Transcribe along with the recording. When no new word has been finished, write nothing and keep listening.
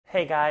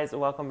Hey guys,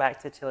 welcome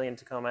back to Tilly in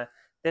Tacoma.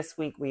 This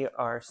week we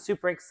are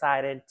super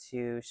excited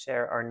to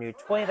share our new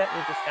toy that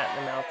we just got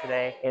in the mail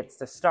today. It's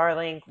the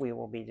Starlink. We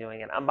will be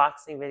doing an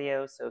unboxing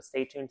video, so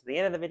stay tuned to the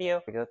end of the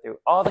video. We go through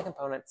all the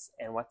components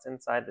and what's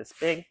inside this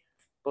big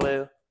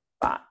blue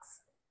box.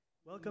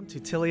 Welcome to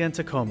Tilly and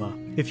Tacoma.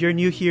 If you're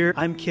new here,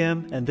 I'm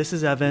Kim and this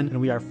is Evan,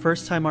 and we are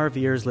first-time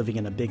RVers living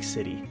in a big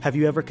city. Have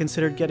you ever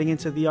considered getting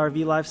into the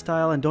RV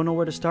lifestyle and don't know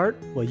where to start?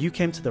 Well, you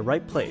came to the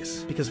right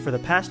place, because for the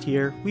past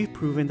year, we've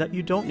proven that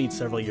you don't need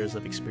several years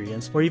of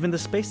experience or even the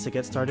space to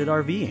get started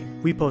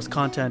RVing. We post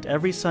content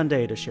every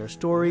Sunday to share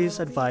stories,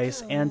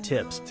 advice, and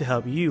tips to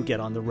help you get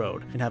on the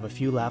road and have a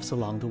few laughs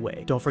along the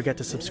way. Don't forget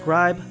to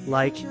subscribe,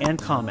 like, and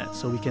comment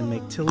so we can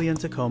make Tilly and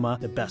Tacoma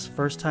the best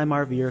first-time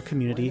RVer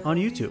community on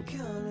YouTube.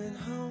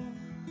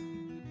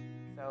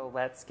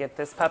 Let's get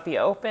this puppy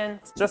open.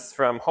 Just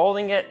from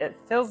holding it, it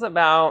feels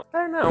about, I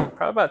don't know,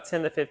 probably about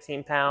 10 to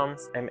 15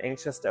 pounds. I'm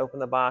anxious to open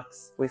the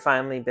box. We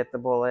finally bit the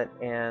bullet,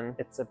 and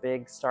it's a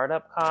big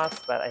startup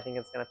cost, but I think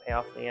it's gonna pay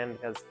off in the end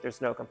because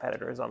there's no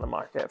competitors on the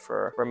market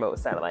for remote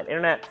satellite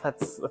internet.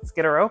 Let's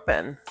get her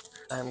open.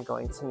 I'm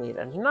going to need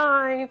a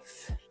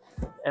knife,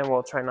 and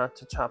we'll try not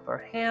to chop our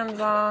hands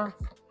off.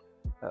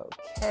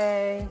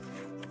 Okay.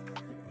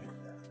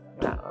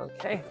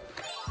 Okay.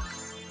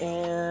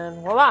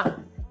 And voila.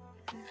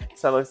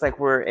 So it looks like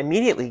we're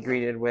immediately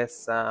greeted with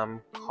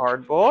some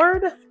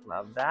cardboard.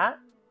 Love that.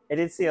 I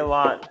did see a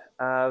lot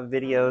of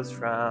videos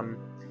from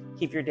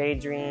Keep Your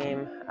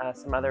Daydream,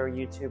 some other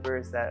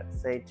YouTubers that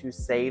say to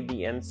save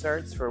the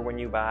inserts for when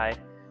you buy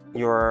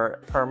your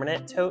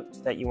permanent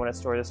tote that you want to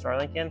store the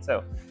Starlink in.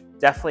 So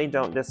definitely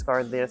don't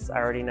discard this. I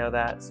already know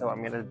that. So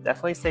I'm gonna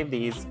definitely save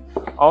these.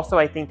 Also,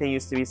 I think they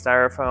used to be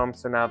styrofoam,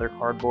 so now they're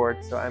cardboard.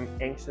 So I'm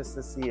anxious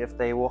to see if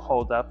they will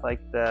hold up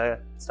like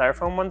the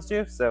styrofoam ones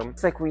do. So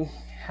looks like we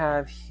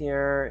have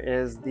here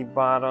is the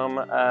bottom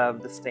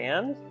of the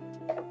stand.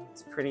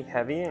 It's pretty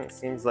heavy and it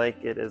seems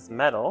like it is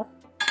metal.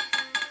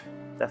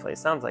 Definitely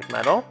sounds like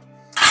metal.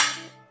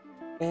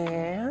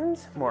 And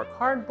more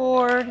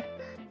cardboard.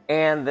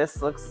 And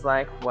this looks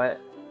like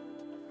what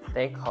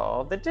they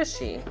call the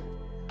dishy,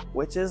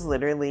 which is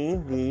literally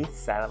the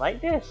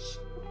satellite dish.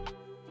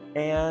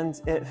 And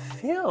it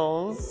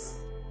feels,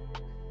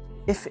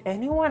 if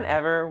anyone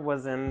ever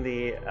was in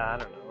the, I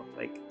don't know,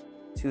 like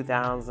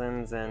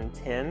 2000s and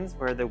 10s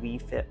where the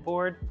Wii Fit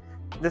board,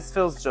 this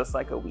feels just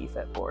like a Wii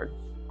Fit board.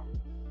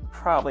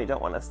 Probably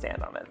don't want to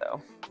stand on it though.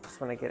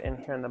 Just want to get in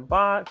here in the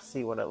box,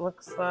 see what it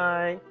looks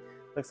like.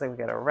 Looks like we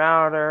got a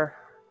router,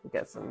 we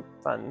got some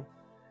fun,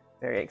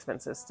 very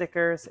expensive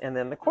stickers, and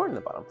then the cord in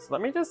the bottom. So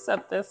let me just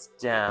set this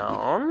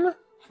down.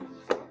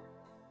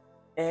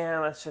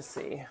 And let's just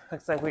see.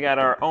 Looks like we got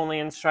our only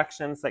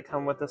instructions that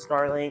come with the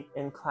Starlink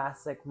in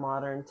classic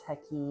modern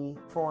techie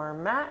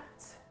format.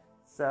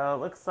 So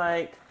it looks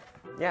like,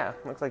 yeah,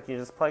 looks like you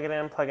just plug it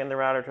in, plug in the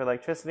router to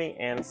electricity,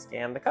 and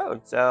scan the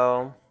code.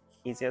 So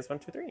easy as 1,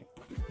 2, 3.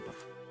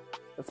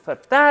 Let's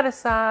put that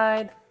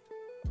aside.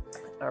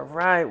 All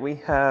right, we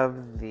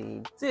have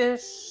the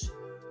dish.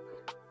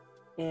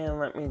 And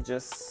let me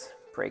just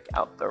break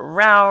out the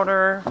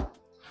router.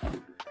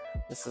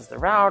 This is the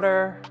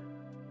router.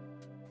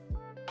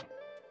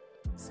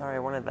 Sorry, I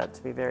wanted that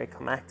to be very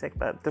climactic,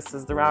 but this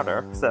is the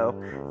router, so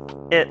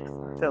it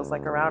feels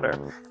like a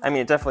router. I mean,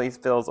 it definitely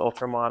feels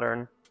ultra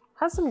modern.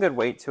 Has some good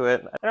weight to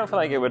it. I don't feel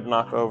like it would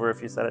knock over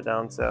if you set it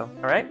down, so.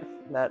 All right,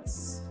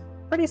 that's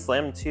pretty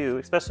slim too,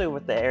 especially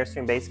with the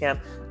Airstream base camp.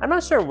 I'm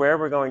not sure where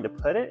we're going to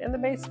put it in the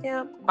base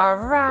camp. All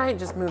right,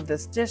 just move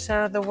this dish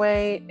out of the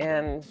way,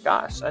 and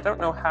gosh, I don't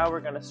know how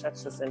we're gonna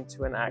stretch this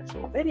into an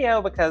actual video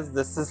because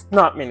this is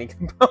not many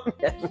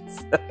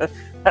components.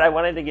 But I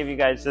wanted to give you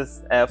guys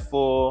just a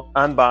full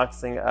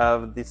unboxing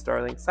of the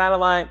Starlink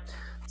satellite.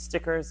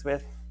 Stickers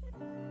with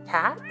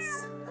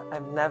cats.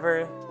 I've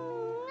never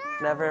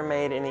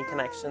made any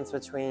connections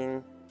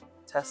between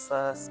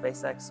Tesla,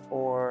 SpaceX,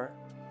 or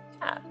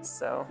cats,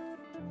 so.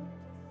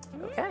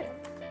 Okay,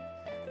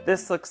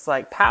 this looks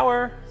like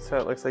power, so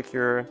it looks like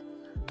your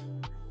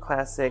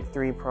classic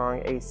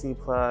 3-prong AC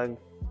plug,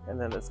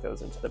 and then this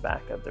goes into the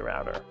back of the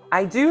router.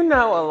 I do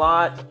know a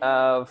lot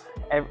of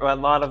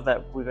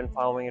that we've been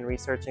following and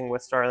researching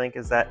with Starlink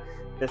is that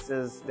this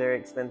is very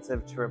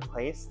expensive to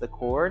replace the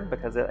cord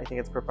because I think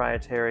it's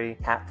proprietary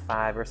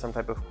Cat5 or some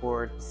type of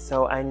cord.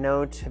 So I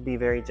know to be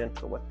very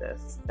gentle with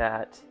this,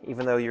 that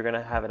even though you're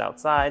gonna have it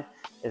outside,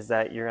 is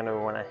that you're gonna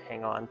wanna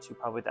hang on to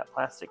probably that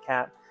plastic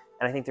cap.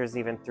 And I think there's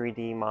even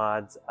 3D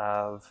mods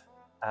of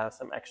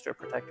some extra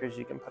protectors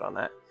you can put on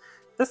that.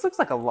 This looks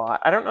like a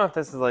lot. I don't know if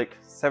this is like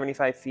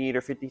 75 feet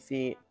or 50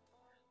 feet,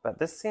 but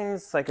this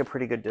seems like a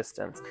pretty good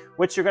distance,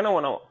 which you're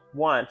gonna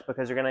want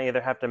because you're gonna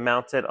either have to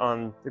mount it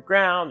on the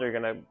ground or you're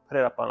gonna put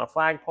it up on a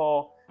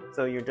flagpole.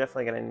 So you're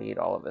definitely gonna need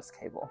all of this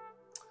cable.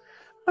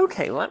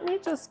 Okay, let me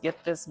just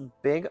get this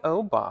big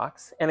O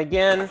box. And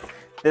again,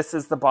 this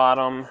is the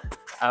bottom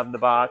of the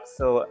box.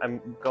 So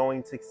I'm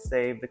going to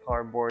save the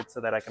cardboard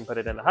so that I can put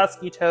it in a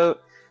Husky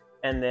tote.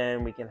 and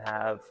then we can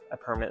have a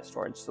permanent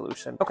storage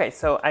solution. Okay,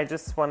 so I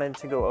just wanted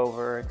to go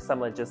over some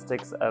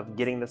logistics of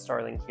getting the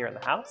Starlink here in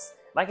the house.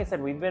 Like I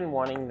said, we've been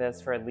wanting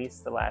this for at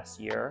least the last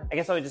year. I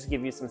guess I would just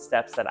give you some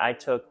steps that I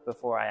took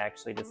before I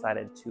actually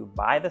decided to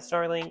buy the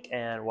Starlink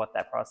and what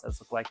that process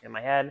looked like in my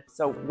head.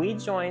 So we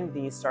joined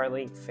the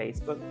Starlink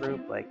Facebook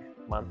group like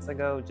months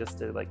ago just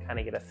to like kind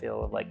of get a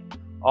feel of like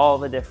all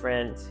the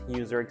different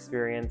user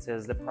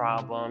experiences, the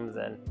problems,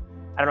 and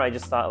I don't know, I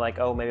just thought like,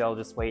 oh, maybe I'll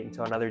just wait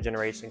until another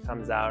generation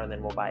comes out and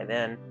then we'll buy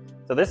then.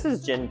 So this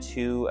is Gen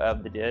 2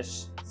 of the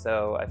dish.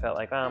 So I felt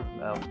like,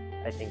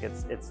 I think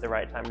it's the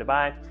right time to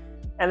buy.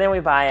 And then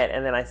we buy it,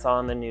 and then I saw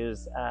in the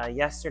news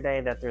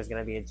yesterday that there's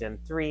gonna be a Gen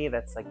 3,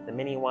 that's like the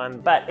mini one,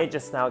 but it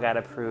just now got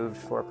approved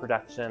for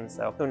production,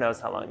 so who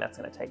knows how long that's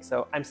gonna take.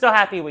 So I'm still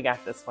happy we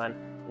got this one.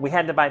 We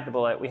had to bite the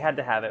bullet, we had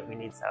to have it, we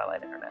need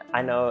satellite internet.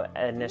 I know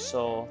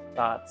initial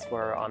thoughts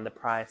were on the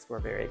price were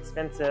very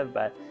expensive,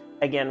 but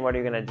again, what are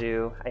you gonna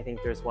do? I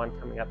think there's one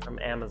coming up from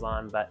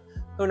Amazon, but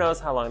who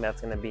knows how long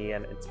that's going to be,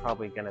 and it's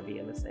probably going to be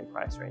in the same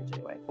price range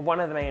anyway. One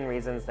of the main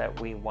reasons that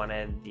we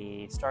wanted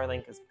the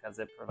Starlink is because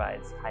it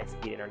provides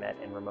high-speed internet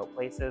in remote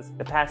places.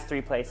 The past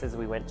 3 places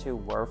we went to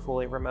were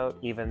fully remote.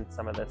 Even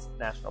some of the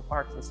national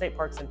parks and state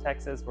parks in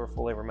Texas were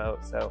fully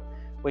remote, so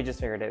we just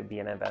figured it would be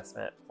an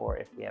investment for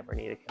if we ever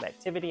needed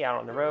connectivity out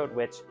on the road,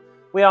 which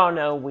we all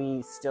know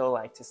we still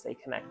like to stay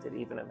connected,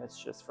 even if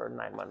it's just for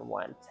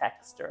 911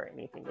 text or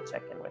anything to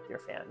check in with your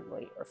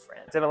family or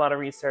friends. Did a lot of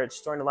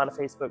research, joined a lot of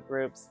Facebook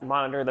groups,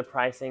 monitor the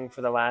pricing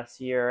for the last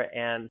year,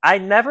 and I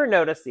never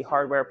noticed the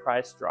hardware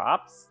price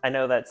drops. I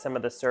know that some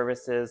of the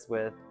services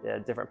with the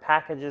different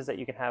packages that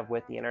you can have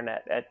with the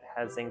internet, it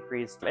has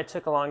increased. It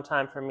took a long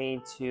time for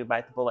me to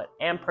bite the bullet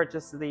and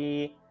purchase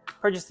the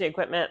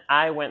equipment.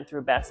 I went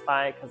through Best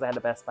Buy because I had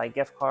a Best Buy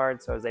gift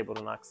card, so I was able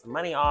to knock some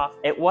money off.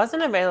 It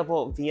wasn't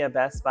available via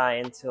Best Buy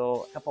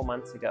until a couple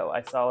months ago.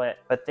 I saw it,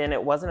 but then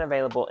it wasn't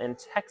available in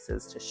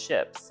Texas to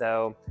ship.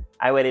 So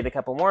I waited a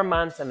couple more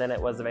months, and then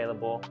it was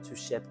available to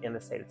ship in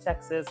the state of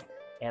Texas.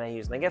 And I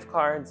used my gift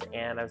cards,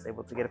 and I was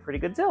able to get a pretty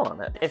good deal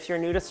on it. If you're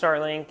new to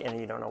Starlink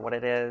and you don't know what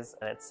it is,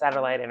 and it's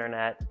satellite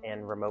internet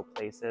in remote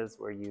places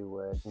where you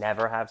would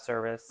never have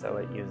service. So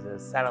it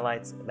uses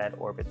satellites that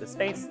orbit the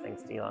space,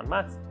 thanks to Elon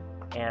Musk,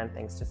 and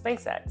thanks to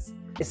Spacex.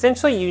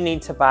 Essentially, you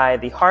need to buy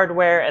the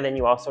hardware, and then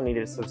you also need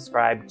to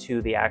subscribe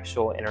to the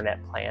actual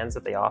internet plans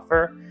that they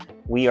offer.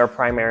 We are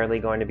primarily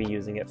going to be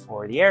using it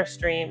for the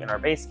Airstream in our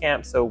base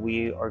camp, so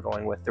we are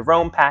going with the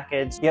Roam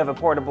package. You have a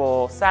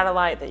portable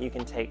satellite that you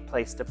can take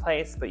place to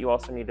place, but you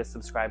also need to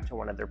subscribe to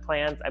one of their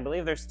plans. I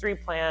believe there's 3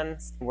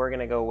 plans. We're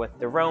gonna go with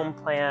the Roam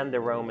plan.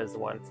 The Roam is the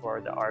one for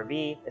the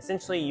RV.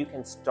 Essentially, you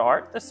can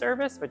start the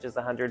service, which is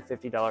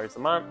 $150 a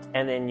month,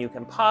 and then you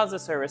can pause the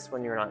service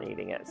when you're not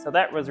needing it. So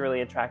that was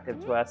really attractive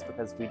to us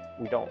because we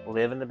don't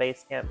live in the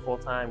base camp full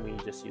time. We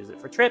just use it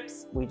for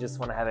trips. We just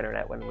wanna have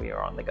internet when we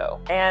are on the go.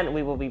 And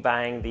we will be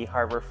buying the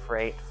Harbor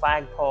Freight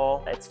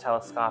flagpole. It's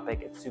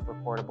telescopic, it's super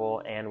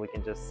portable, and we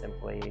can just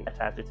simply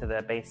attach it to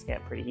the base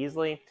camp pretty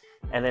easily.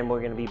 And then we're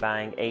going to be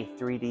buying a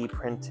 3D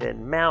printed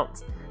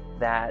mount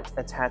that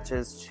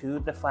attaches to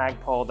the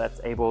flagpole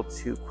that's able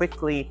to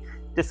quickly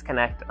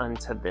disconnect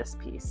onto this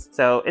piece.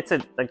 So it's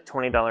a like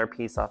 $20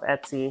 piece off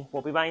Etsy.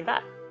 We'll be buying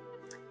that.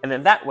 And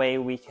then that way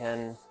we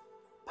can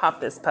pop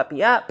this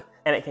puppy up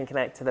and it can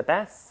connect to the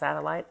best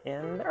satellite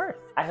in the Earth.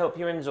 I hope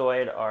you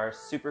enjoyed our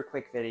super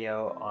quick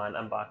video on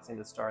unboxing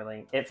the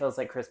Starlink. It feels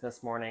like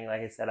Christmas morning.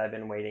 Like I said, I've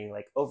been waiting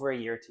like over a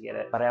year to get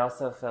it, but I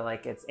also feel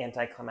like it's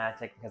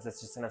anticlimactic because it's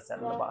just gonna sit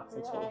in the box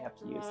until we have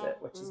to use it,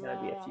 which is gonna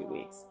be a few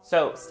weeks.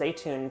 So stay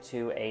tuned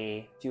to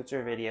a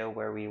future video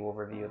where we will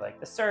review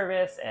like the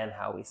service and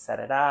how we set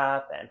it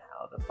up and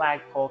how the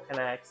flagpole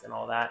connects and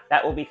all that.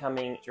 That will be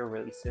coming here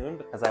really soon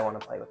because I want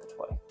to play with the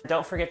toy.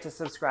 Don't forget to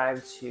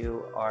subscribe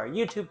to our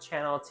YouTube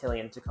channel, Tilly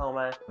in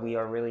Tacoma. We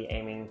are really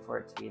aiming for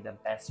it to be the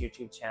best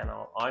YouTube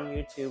channel on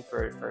YouTube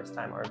for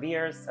first-time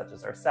RVers such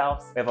as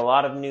ourselves. We have a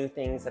lot of new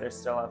things that are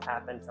still have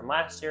happened from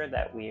last year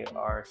that we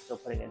are still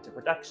putting into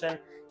production,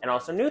 and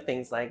also new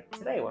things like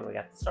today when we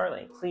got the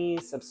Starlink.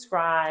 Please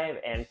subscribe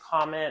and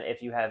comment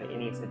if you have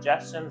any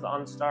suggestions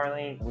on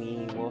Starlink.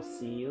 We will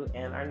see you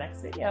in our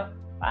next video.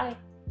 Bye.